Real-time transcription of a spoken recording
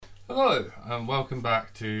Hello, and welcome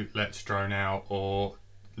back to Let's Drone Out, or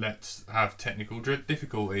Let's Have Technical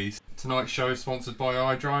Difficulties. Tonight's show is sponsored by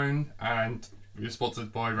iDrone, and we're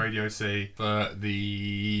sponsored by Radio C for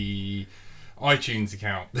the iTunes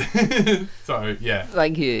account. So, yeah.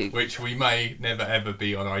 Thank you. Which we may never ever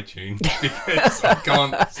be on iTunes, because I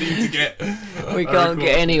can't seem to get... We can't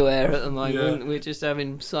get anywhere at the moment. Yeah. We're just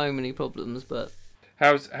having so many problems, but...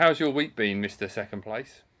 How's your week been, Mr. Second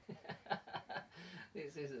Place?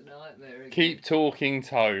 This is a nightmare. Keep talking,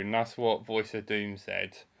 Tone. That's what Voice of Doom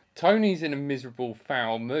said. Tony's in a miserable,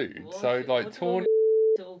 foul mood. What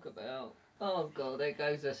talk about? Oh god, there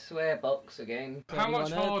goes a swear box again. How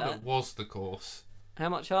much harder was the course? How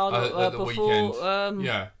much harder at the before? Weekend?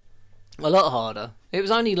 Yeah, a lot harder. It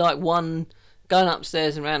was only like one going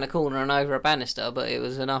upstairs and round the corner and over a banister, but it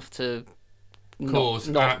was enough to cause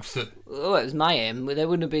absolute. Oh, it was mayhem. There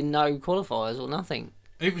wouldn't have been no qualifiers or nothing.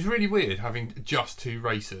 It was really weird having just two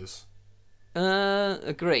racers.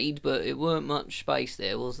 Agreed, but it weren't much space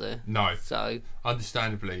there, was there? No. So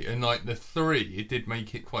understandably, and like the three, it did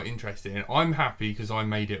make it quite interesting. I'm happy because I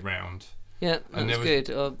made it round. Yeah, that was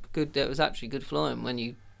good. Good. That was actually good flying when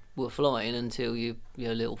you were flying until your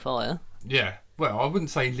little fire. Yeah. Well, I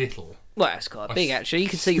wouldn't say little. Well, that's quite big actually. You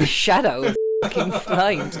could see the shadow of fucking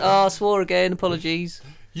flames. Oh, I swore again. Apologies.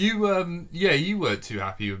 You you weren't too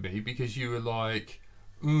happy with me because you were like.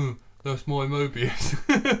 That's my Mobius.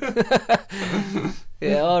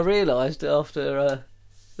 Yeah, I realised after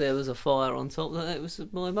there was a fire on top that it was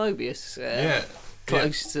my Mobius.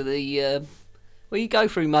 Close to the... well, you go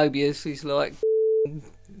through Mobius, he's like...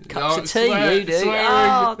 cups of tea, you do.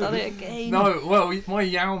 Oh, I've done it again. No, well, my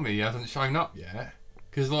Yaomi hasn't shown up yet.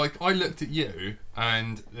 Because, like, I looked at you,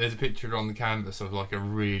 and there's a picture on the canvas of, like, a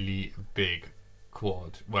really big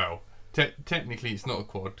quad. Well, technically it's not a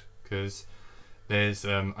quad, because... There's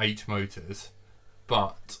 8 motors,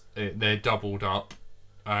 but they're doubled up,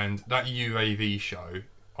 and that UAV show,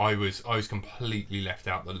 I was completely left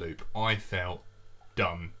out the loop. I felt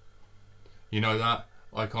dumb. You know that?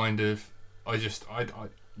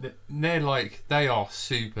 They're like, they are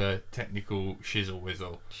super technical shizzle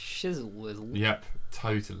whizzle. Shizzle whizzle. Yep,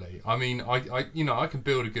 totally. I mean, I can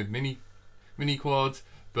build a good mini quad.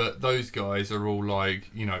 But those guys are all like,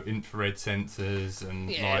 infrared sensors and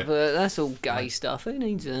but that's all gay stuff. Who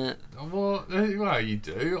needs that? Well, you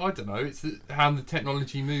do. I don't know. It's how the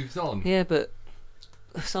technology moves on. Yeah, but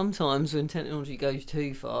sometimes when technology goes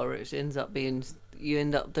too far, it ends up being you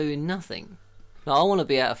end up doing nothing. Like, I want to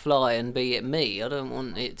be able to fly and be it me. I don't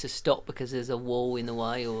want it to stop because there's a wall in the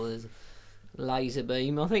way or there's laser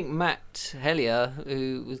beam. I think Matt Hellier,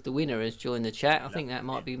 who was the winner, has joined the chat. I think that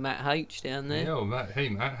might be Matt H down there. Yeah, Matt. Hey,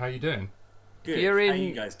 Matt, how you doing? Good. How are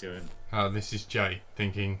you guys doing? Oh, this is Jay,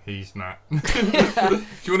 thinking he's Matt. Do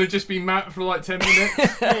you want to just be Matt for like 10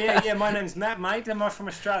 minutes? Yeah. My name's Matt, mate. I'm from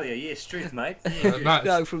Australia. Yes, truth, mate. Yeah,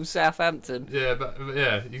 no, from Southampton. Yeah, but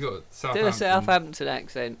you got Southampton. Do a Southampton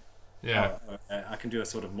accent. Yeah. I can do a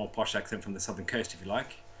sort of more posh accent from the southern coast if you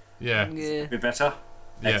like. Yeah. A bit better.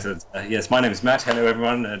 Yeah. Excellent. Yes, my name is Matt. Hello,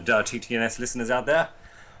 everyone, and TTNS listeners out there.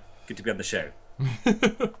 Good to be on the show.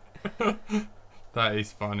 That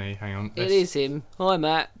is funny. Hang on. It is him. Hi,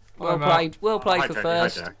 Matt. Well played. Well played for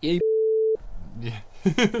first. You. Yeah.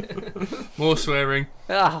 More swearing.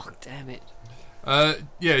 Oh, damn it.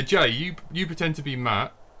 Yeah, Jay, you pretend to be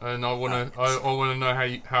Matt, and I wanna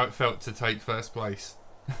know how it felt to take first place.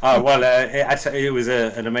 Oh well, it was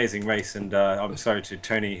an amazing race, and I'm sorry to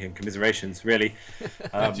Tony and commiserations, really.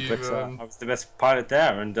 I was the best pilot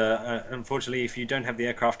there, and unfortunately, if you don't have the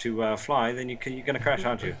aircraft to fly, then you're going to crash,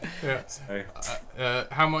 aren't you? Yeah. So.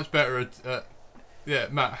 How much better?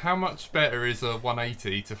 Matt, how much better is a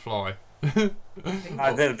 180 to fly? Than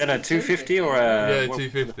a 250 or a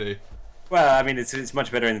 250. Well, I mean, it's much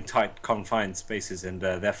better in tight, confined spaces, and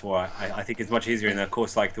therefore I think it's much easier in a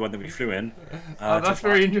course like the one that we flew in. That's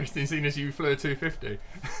very interesting, seeing as you flew a 250.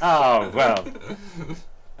 Oh, well.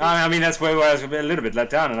 I mean, that's where I was a little bit let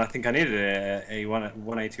down, and I think I needed a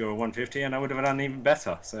 180 or a 150, and I would have done even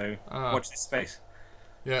better. So watch this space.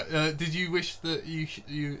 Yeah. Did you wish that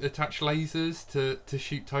you attach lasers to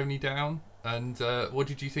shoot Tony down? And what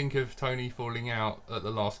did you think of Tony falling out at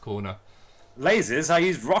the last corner? Lasers? I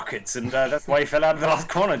used rockets, and that's why he fell out of the last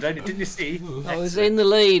corner. Didn't you see? I was in the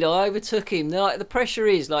lead. I overtook him. The pressure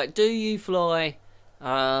is like, do you fly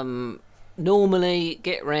normally,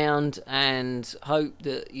 get round and hope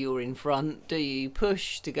that you're in front? Do you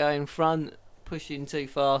push to go in front, pushing too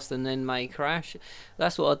fast, and then may crash?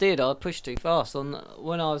 That's what I did. I pushed too fast.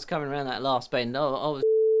 When I was coming around that last bend, I was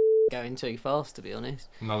going too fast, to be honest.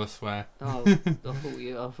 Another swear. Oh, I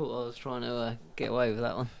thought I was trying to get away with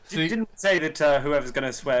that one. See, didn't say that whoever's going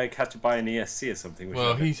to swear has to buy an ESC or something.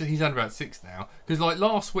 Well, he's had about 6 now. Because like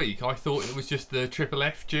last week, I thought it was just the Triple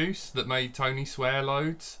F juice that made Tony swear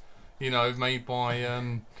loads. You know, made by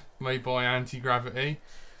Anti-Gravity.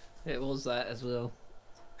 It was that as well.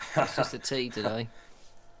 It's just a tea today.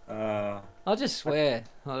 I just swear.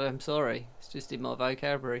 I'm sorry. It's just in my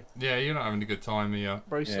vocabulary. Yeah, you're not having a good time here.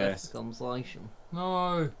 Bruce left the conversation.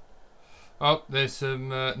 No. Oh, there's some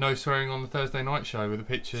no swearing on the Thursday night show with the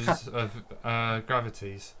pictures of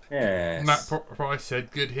gravities. Yes. Matt Price said,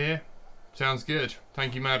 good here. Sounds good.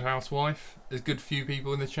 Thank you, Madhouse Wife. There's good few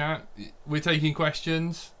people in the chat. We're taking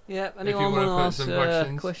questions. Yeah, anyone want to ask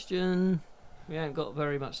a question? We haven't got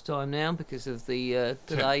very much time now because of the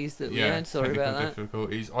delays that we had. Sorry about that.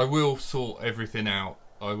 Difficulties. I will sort everything out.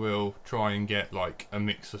 I will try and get like a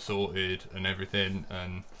mixer sorted and everything.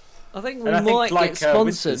 And I think we might get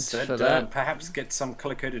sponsored for that. Perhaps get some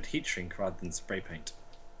colour-coded heat shrink rather than spray paint.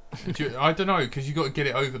 I don't know, because you've got to get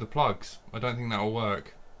it over the plugs. I don't think that'll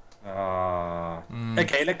work.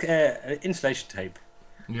 Okay, look, insulation tape.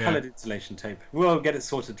 Yeah. Coloured insulation tape. We'll get it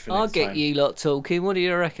sorted for I'll next time. get you lot talking. What do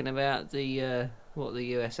you reckon about the what the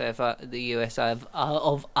USA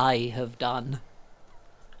of A have done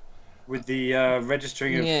with the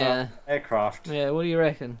registering of aircraft? Yeah, what do you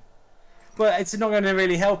reckon? Well, it's not going to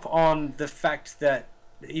really help on the fact that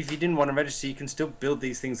if you didn't want to register, you can still build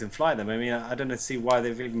these things and fly them. I mean, I don't see why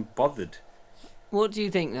they've even bothered. What do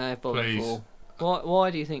you think they've bothered for? Why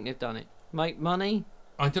do you think they've done it? Make money?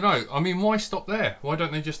 I don't know. I mean, why stop there? Why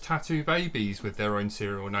don't they just tattoo babies with their own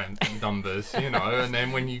serial numbers, you know, and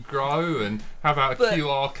then when you grow, and how about a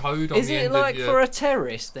QR code on the end of your... Is it like for a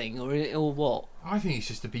terrorist thing, or what? I think it's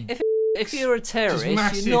just to be... If you're a terrorist,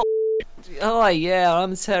 you're not... Oh, yeah,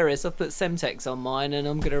 I'm a terrorist. I've put Semtex on mine and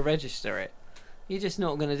I'm going to register it. You're just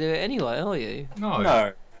not going to do it anyway, are you?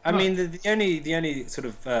 No. I mean, the only sort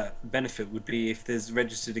of benefit would be if there's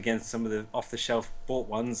registered against some of the off-the-shelf bought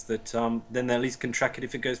ones that then they at least can track it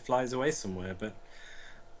if it flies away somewhere. But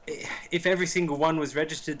if every single one was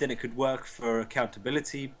registered, then it could work for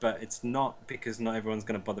accountability. But it's not, because not everyone's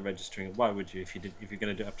going to bother registering it. Why would you if you're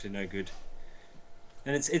going to do it up to no good?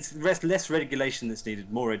 And it's less regulation that's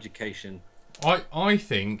needed, more education. I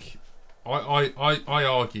think I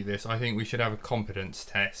argue this. I think we should have a competence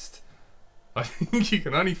test. I think you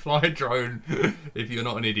can only fly a drone if you're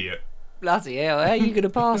not an idiot. Bloody hell, how are you going to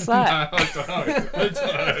pass that? No, I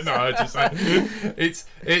don't know. No, I just say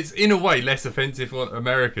it's in a way less offensive what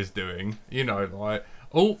America's doing. You know, like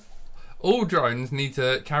all drones need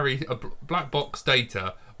to carry a black box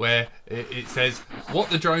data where it says what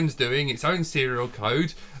the drone's doing, its own serial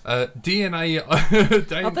code, DNA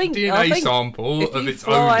sample of its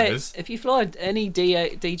owners. If you fly any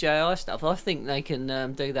DJI stuff, I think they can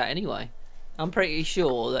do that anyway. I'm pretty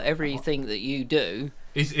sure that everything that you do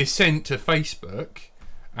is sent to Facebook,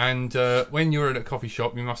 and when you're in a coffee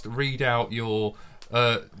shop, you must read out your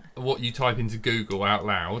what you type into Google out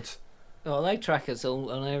loud. Well, they track us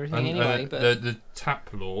all on everything anyway. But the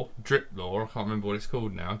tap law, drip law, I can't remember what it's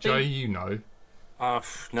called now. Jay, you know?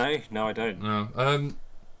 No, I don't. No.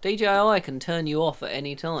 DJI can turn you off at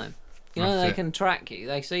any time. You know, they can track you.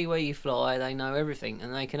 They see where you fly. They know everything,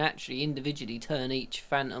 and they can actually individually turn each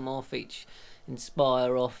Phantom off, each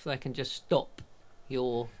Inspire off. They can just stop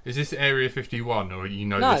your... Is this Area 51, or you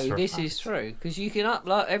know this? No, this is true, because you can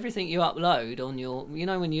upload everything you upload on your... You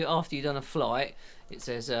know, when after you've done a flight, it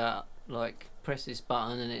says like press this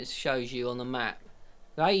button, and it shows you on the map.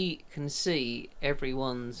 They can see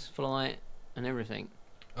everyone's flight and everything.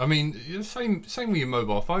 I mean, same with your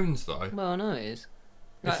mobile phones, though. Well, I know it is.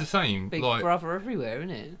 It's the same. Big like Brother everywhere,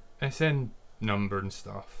 isn't it? SN number and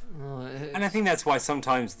stuff. Oh, and I think that's why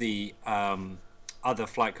sometimes the other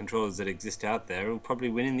flight controllers that exist out there will probably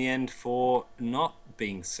win in the end for not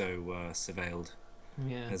being so surveilled.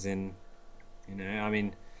 Yeah. As in, you know, I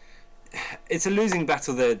mean, it's a losing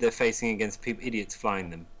battle they're facing against idiots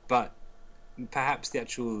flying them. But perhaps the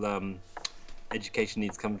actual education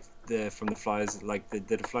needs to come from the flyers like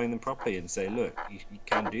that are flying them properly and say, look, you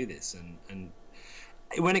can do this. And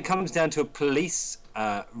when it comes down to a police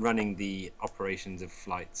running the operations of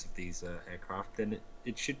flights of these aircraft, then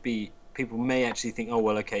it should be, people may actually think, oh,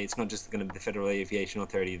 well, okay, it's not just going to be the Federal Aviation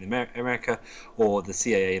Authority of America or the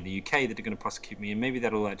CAA in the UK that are going to prosecute me, and maybe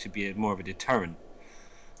that'll actually be more of a deterrent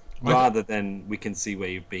rather than we can see where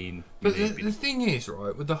you've been. But the thing is,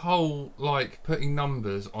 right, with the whole, like, putting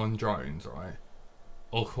numbers on drones, right,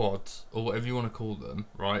 or quads, or whatever you want to call them,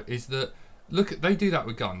 right, is that, they do that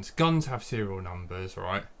with guns. Guns have serial numbers,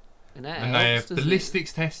 right? And they have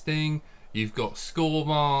ballistics testing. You've got score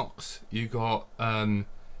marks. You've got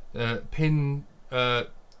pin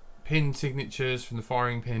signatures from the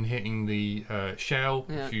firing pin hitting the shell.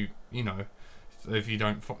 Yeah. If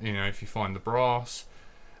you find the brass,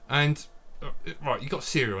 and right, you got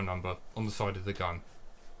serial number on the side of the gun.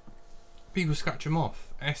 People scratch them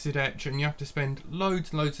off, acid etch, and you have to spend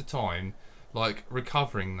loads and loads of time like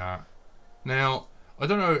recovering that. Now, I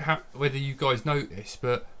don't know whether you guys notice,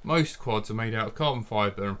 but most quads are made out of carbon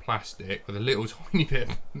fibre and plastic with a little tiny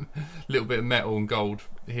bit of metal and gold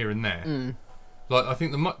here and there. Like, I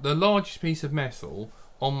think the largest piece of metal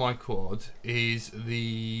on my quad is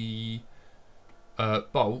the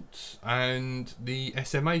bolts and the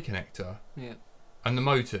SMA connector. Yeah. And the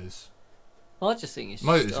motors. I just think it's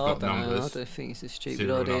Motors just, have got I don't know, numbers. I don't think it's a stupid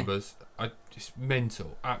Serial idea. numbers. Just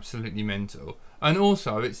mental, absolutely mental. And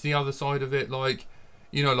also, it's the other side of it. Like,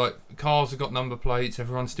 you know, like cars have got number plates.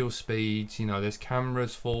 Everyone still speeds. You know, there's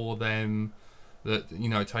cameras for them that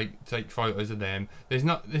take photos of them. There's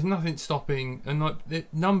nothing stopping. And like the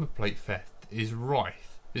number plate theft is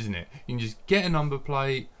rife, isn't it? You can just get a number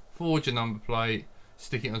plate, forge a number plate,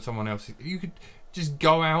 stick it on someone else. You could just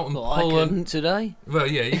go out and I couldn't today. Well,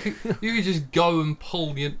 yeah, you could just go and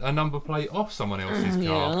pull a number plate off someone else's car.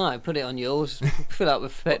 Yeah, I know. Put it on yours, fill up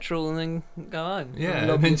with petrol, and then go home.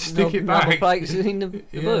 Yeah, and then stick it Number back. plates in the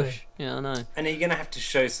Yeah. bush. Yeah, I know. And are you going to have to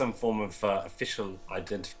show some form of official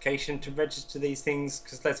identification to register these things?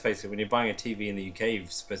 Because let's face it, when you're buying a TV in the UK, you're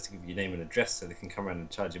supposed to give your name and address so they can come around and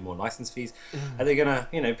charge you more license fees. Are they going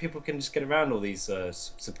to, people can just get around all these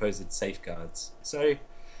supposed safeguards? So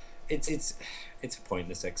it's a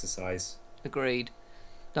pointless exercise. Agreed.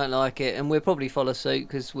 Don't like it, and we'll probably follow suit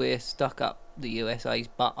because we're stuck up the USA's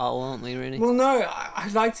butthole, aren't we? Really? Well, no,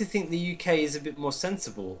 I'd like to think the UK is a bit more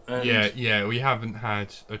sensible. And Yeah, we haven't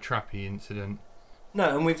had a trappy incident.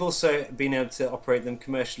 No, and we've also been able to operate them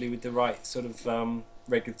commercially with the right sort of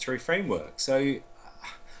regulatory framework. So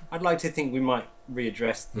I'd like to think we might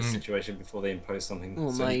readdress the situation before they impose something.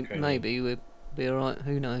 Well, so draconian. maybe we'll be alright.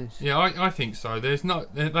 Who knows? Yeah, I think so. They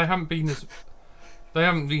haven't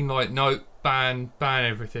been like, no, ban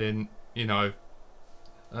everything,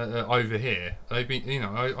 over here. They've been,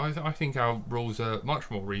 I think our rules are much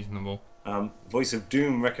more reasonable. Voice of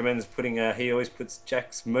Doom recommends he always puts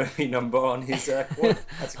Jack's Murphy number on his quad.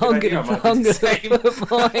 That's a good I'm idea. gonna put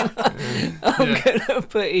mine. I'm gonna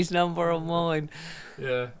put his number on mine.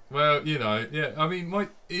 Yeah, well, yeah. I mean,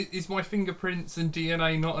 is my fingerprints and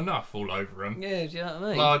DNA not enough all over them? Yeah, do you know what I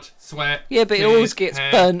mean? Blood, sweat. Yeah, but it tears, always gets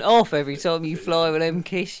hair. burnt off every time you fly with them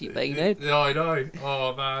kiss, you beanhead. Yeah, I know.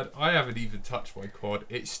 Oh man, I haven't even touched my quad.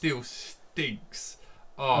 It still stinks.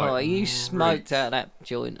 Oh, you reeks. smoked out that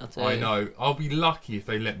joint, I tell you. I know. I'll be lucky if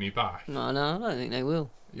they let me back. No, I don't think they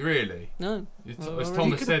will. Really? No. As You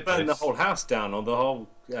Thomas could said have burned the this. whole house down or the whole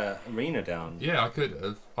arena down. Yeah, I could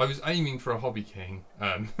have. I was aiming for a Hobby King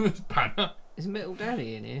banner. Is Metal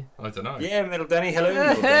Danny in here? I don't know. Yeah, Metal Danny. Hello,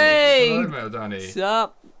 Metal Danny. Hey! Hello, Mel Danny. What's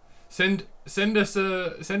up? Send us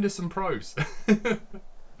some pros.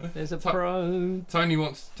 There's a pro. Tony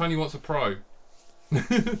wants a pro.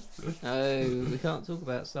 Oh, we can't talk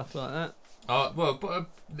about stuff like that. But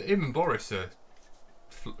him and Boris are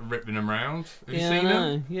ripping them around. Have you Yeah, seen I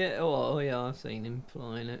know. them? Yeah, oh yeah, I've seen him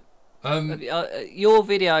flying it. Your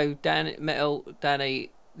video, Metal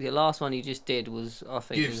Danny, the last one you just did was, I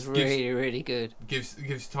think, Gives- really good.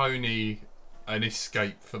 gives Tony an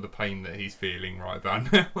escape for the pain that he's feeling right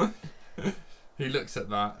about now. He looks at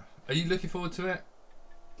that. Are you looking forward to it?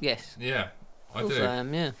 Yes. Yeah, I Of course do. I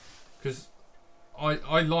am, yeah. Because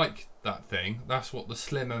I like that thing. That's what the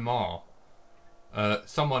Slim M are.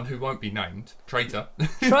 Someone who won't be named, traitor.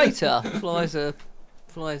 Traitor flies a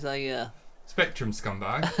Spectrum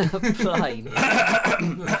scumbag. plane.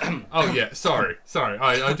 Oh yeah, sorry.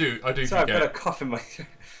 I do Sorry, I've got a forget. cough in my throat.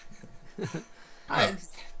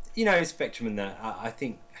 Spectrum and that, I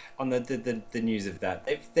think on the news of that,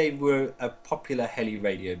 they were a popular heli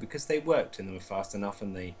radio because they worked and they were fast enough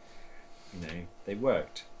and they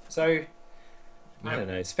worked. So, I don't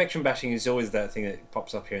know. Spectrum bashing is always that thing that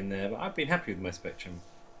pops up here and there, but I've been happy with my Spectrum.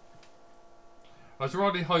 I was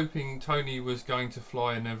really hoping Tony was going to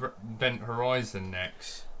fly an Event Horizon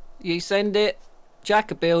next. You send it,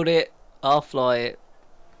 Jack will build it, I'll fly it.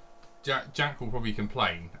 Jack will probably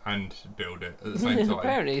complain and build it at the same time.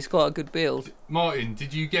 Apparently it's quite a good build. Martin,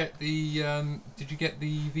 did you get the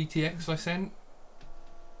VTX I sent?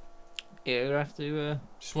 Yeah, we'll have to...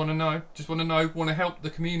 Just want to know. Want to help the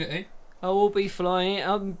community. I will be flying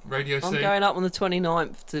it. Radio I'm C. going up on the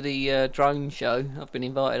 29th to the drone show. I've been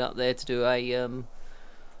invited up there to do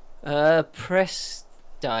a press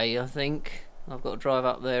day, I think. I've got to drive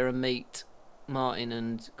up there and meet Martin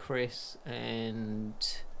and Chris and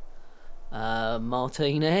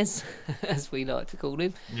Martinez, as we like to call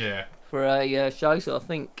him, Yeah. for a show. So I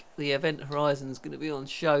think the Event Horizon's going to be on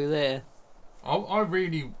show there. I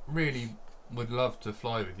really, really would love to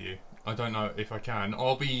fly with you. I don't know if I can.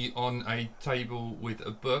 I'll be on a table with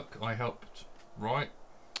a book I helped write.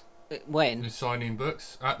 When? Signing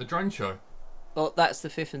books at the drone show. Oh, that's the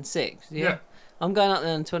 5th and 6th. Yeah. I'm going up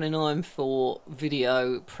there on 29 for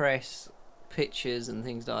video, press, pictures and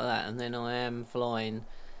things like that, and then I am flying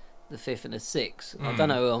the 5th and the 6th. I don't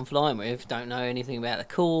know who I'm flying with, don't know anything about the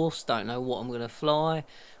course, don't know what I'm going to fly,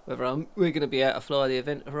 whether we're going to be able to fly the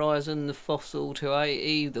Event Horizon, the Fossil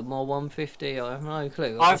 280, the Mod 150, I have no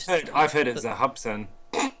clue. I've heard it's a Hubsan.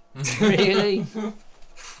 Really?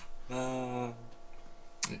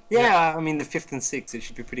 Yeah, I mean the 5th and 6th, it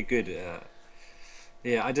should be pretty good.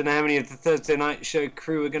 Yeah, I don't know how many of the Thursday night show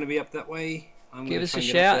crew are going to be up that way. Give us a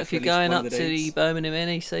shout if you're going up to the Birmingham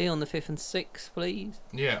NEC on the 5th and 6th, please.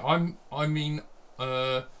 Yeah, I mean,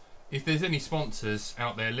 if there's any sponsors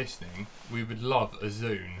out there listening, we would love a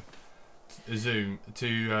Zoom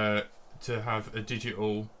to have a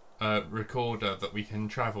digital recorder that we can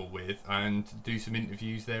travel with and do some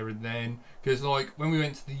interviews there and then. Because like when we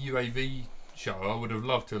went to the UAV show, I would have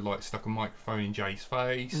loved to have like stuck a microphone in Jay's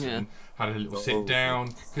face and had a little sit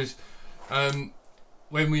down. Because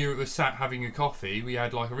when we were sat having a coffee, we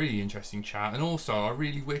had like a really interesting chat. And also, I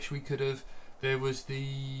really wish we could have. There was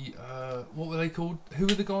the what were they called? Who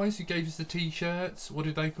were the guys who gave us the T-shirts? What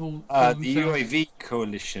did they call the UAV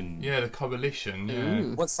Coalition. Yeah, the Coalition. Yeah.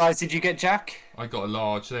 Ooh. What size did you get, Jack? I got a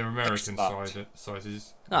large. They're American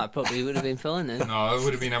sizes. No, it probably would have been fine then. No, I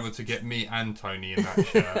would have been able to get me and Tony in that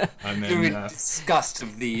shirt. And You were then, in disgust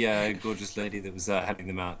of the gorgeous lady that was handing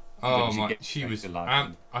them out. oh my, she was.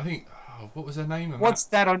 I think. Oh, what was her name? What's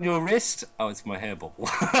that on your wrist? Oh, it's my hairball.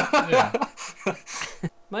 Yeah.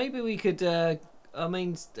 Maybe we could.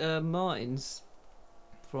 Martin's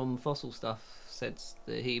from Fossil Stuff said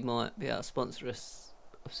that he might be able to sponsor us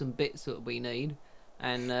of some bits that we need.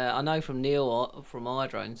 And I know from Neil from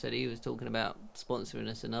iDrone said he was talking about sponsoring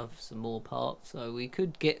us some more parts, so we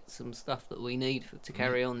could get some stuff that we need to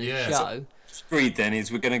carry on this show. Agreed then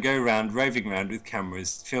is we're going to go roving around with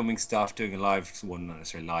cameras, filming stuff, doing a live, well not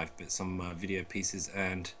necessarily live, but some video pieces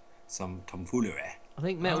and some tomfoolery. I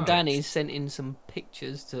think Metal Danny's sent in some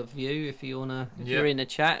pictures to view if you wanna, if you're in the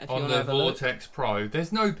chat. If on you the have a Vortex Pro,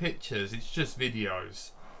 there's no pictures; it's just videos.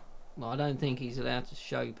 Well, I don't think he's allowed to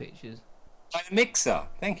show pictures. By the mixer.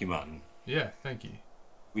 Thank you, Martin. Yeah, thank you.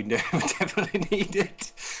 We definitely need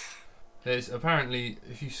it. There's apparently,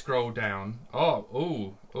 if you scroll down,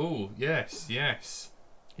 oh, yes.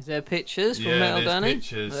 Is there pictures from Yeah, Metal there's Danny?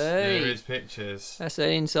 pictures. Hey. There is pictures. That's an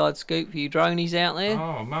inside scoop for you dronies out there.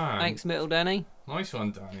 Oh man, Thanks, Metal Danny. nice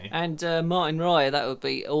one, Danny. And Martin Ryer, that would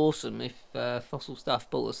be awesome if Fossil Stuff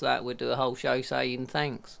bought us that. We'd do a whole show saying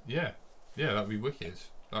thanks. Yeah, that'd be wicked.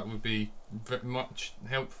 That would be very much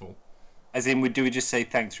helpful. As in, do we just say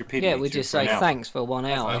thanks repeatedly? Yeah, we just say thanks for 1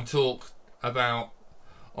 hour. And talk about.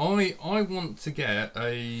 I want to get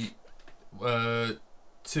a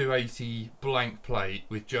 280 blank plate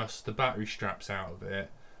with just the battery straps out of it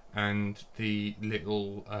and the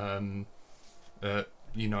little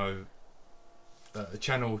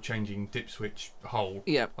channel changing dip switch hole.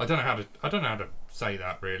 Yeah. I don't know how to say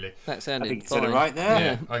that really. That sounded I think you fine. said it right there.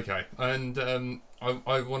 Yeah. Okay. And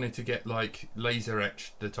I wanted to get like laser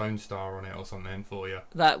etched the Tone Star on it or something for you.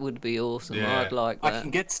 That would be awesome. Yeah. I'd like that. I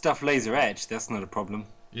can get stuff laser etched. That's not a problem.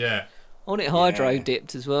 Yeah. I want it hydro Yeah.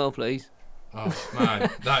 dipped as well, please. Oh man,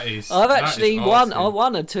 that is. I've that actually is won. asking. I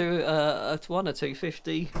won a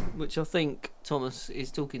 250, which I think Thomas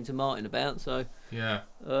is talking to Martin about. So Yeah.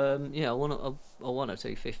 I won a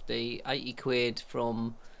 250, 80 quid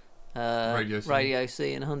from Radio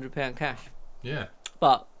C and £100 cash. Yeah.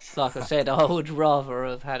 But like I said, I would rather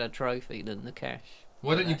have had a trophy than the cash.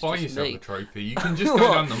 Why don't you That's buy just yourself me. a trophy? You can just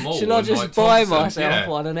go down the mall. Should I and, just like, buy Thompson, myself yeah.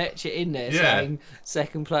 one and etch it in there Yeah. saying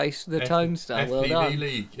second place for the Tone Star? Well FPV done.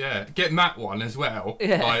 League, yeah. Get Matt one as well.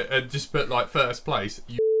 Yeah. Like, and just put like first place.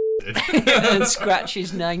 You And scratch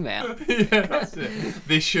his name out. yeah, that's it.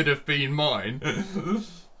 This should have been mine.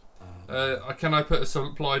 Can I put a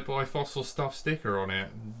supplied by Fossil Stuff sticker on it?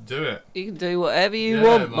 Do it. You can do whatever you Yeah,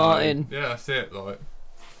 want, like, Martin. Yeah, that's it. Like,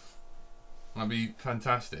 that'd be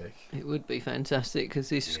fantastic. It would be fantastic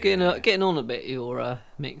because it's getting on a bit, your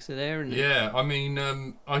mixer there, isn't it? Yeah, I mean,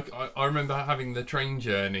 I remember having the train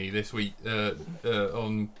journey this week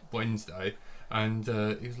on Wednesday, and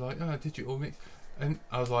he was like, "Oh, digital mix," and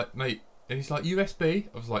I was like, "Mate," and he's like, "USB."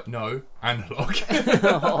 I was like, "No, analog."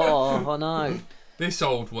 Oh, I know. This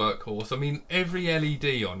old workhorse. I mean, every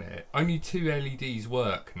LED on it. Only 2 LEDs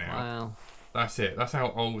work now. Wow. That's it. That's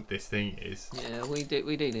how old this thing is. Yeah, we do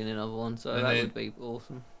need another one, so And that then- would be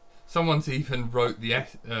awesome. Someone's even wrote the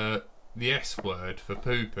S word for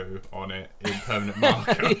poo poo on it in permanent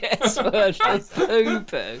marker. Yes, word for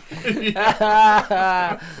poo-poo.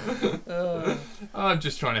 I'm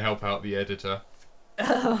just trying to help out the editor.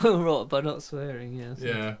 Right, by not swearing,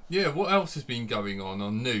 yes. Yeah. What else has been going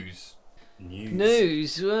on news?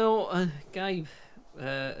 News. Well, Gabe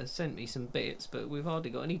has sent me some bits, but we've hardly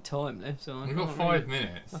got any time left, so We've got 5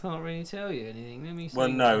 minutes. I can't really tell you anything. Let me see. Well,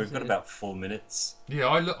 no, what we've got is it. about 4 minutes. Yeah,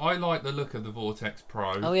 I like the look of the Vortex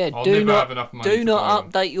Pro. Oh yeah, I'll do never not have enough money do to not buy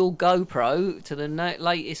one. update your GoPro to the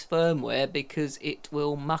latest firmware because it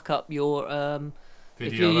will muck up your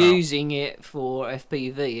if Video you're out. using it for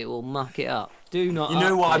FPV, it will muck it up. Do not. You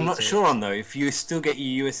know what? I'm update not it. sure on though. If you still get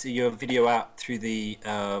your video out through the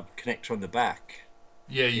connector on the back.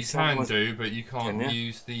 Yeah, you If someone can was- do, but you can't Can ya?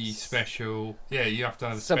 use the special. Yeah, you have to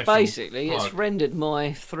have a So special. basically, it's plug. rendered my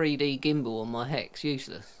 3D gimbal on my Hex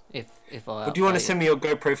useless. If I. But do you want to update send it. me your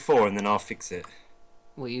GoPro 4 and then I'll fix it?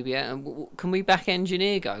 Will you be able? Can we back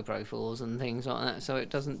engineer GoPro 4s and things like that so it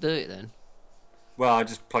doesn't do it then? Well, I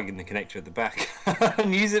just plug in the connector at the back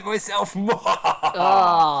and use it myself.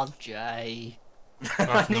 Oh, Jay. I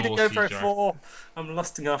That's need a naughty, GoPro Jack. 4. I'm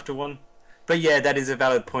lusting after one. But yeah, that is a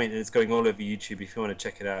valid point, and it's going all over YouTube. If you want to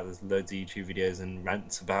check it out, there's loads of YouTube videos and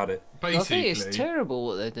rants about it. I Basically, think it's terrible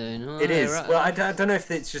what they're doing. It is. Well, I don't know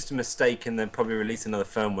if it's just a mistake and they'll probably release another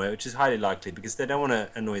firmware, which is highly likely because they don't want to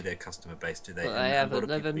annoy their customer base, do they? But And they a lot haven't. of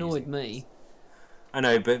They've people annoyed using me. I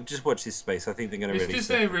know, but just watch this space. I think they're going to it's release just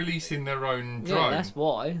it. they're releasing their own Yeah, drone. that's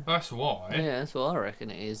why. That's why. Yeah, that's what I reckon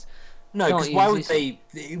it is. No, Can't because why use would this- they?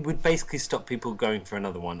 It would basically stop people going for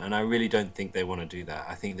another one, and I really don't think they want to do that.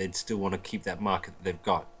 I think they'd still want to keep that market that they've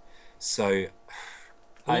got. So,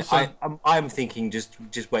 Also- I'm thinking just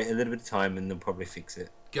wait a little bit of time, and they'll probably fix it.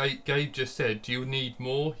 Gabe just said, "Do you need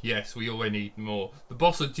more?" Yes, we always need more. The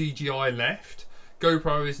boss of DJI left.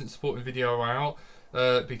 GoPro isn't supporting video out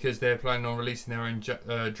because they're planning on releasing their own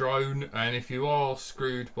drone. And if you are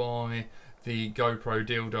screwed by the GoPro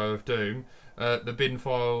dildo of doom, the bin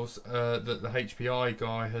files that the HPI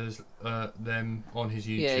guy has them on his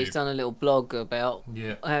YouTube. Yeah, he's done a little blog about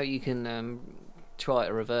Yeah. how you can try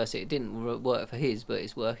to reverse it. It didn't work for his, but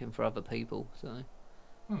it's working for other people. So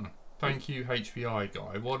Thank you, HPI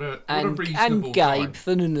guy. What a and reasonable Gabe time.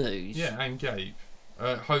 for the news. Yeah, and Gabe.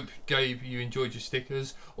 Hope, Gabe, you enjoyed your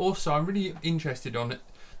stickers. Also, I'm really interested on it.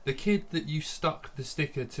 The kid that you stuck the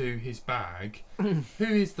sticker to his bag, who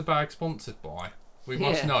is the bag sponsored by? We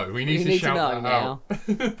must Yeah, know. We need to shout know that out.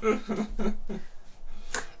 now.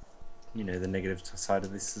 You know the negative side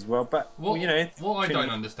of this as well, but What, you know, what I don't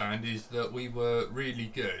understand is that we were really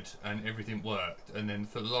good and everything worked, and then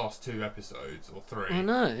for the last 2 episodes or 3, I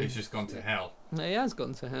know. it's just gone to hell. He has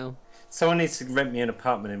gone to hell. someone needs to rent me an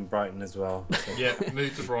apartment in Brighton as well. So. Yeah,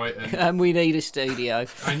 move to Brighton. And we need a studio.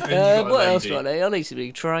 And you got a What else lady. got there? I need to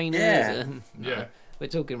be trainers. Yeah. Yeah, We're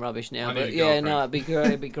talking rubbish now, I need but a yeah, no, girlfriend. it'd be great.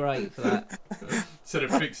 It'd be great for that. instead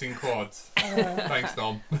of fixing quads. Thanks,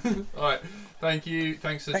 Dom. Alright, thank you.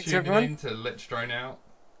 Thanks for Thanks, tuning everyone. in to Let's Drone Out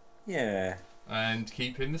Yeah. and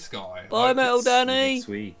Keep in the Sky. Bye, I- Metal Danny. Next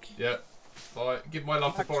week. Yeah. Bye. Give my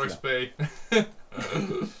love to Actually- Forest B.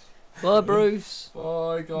 Bye, Bruce.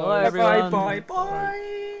 Bye, guys. Bye, everyone.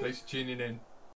 Bye. Thanks for tuning in.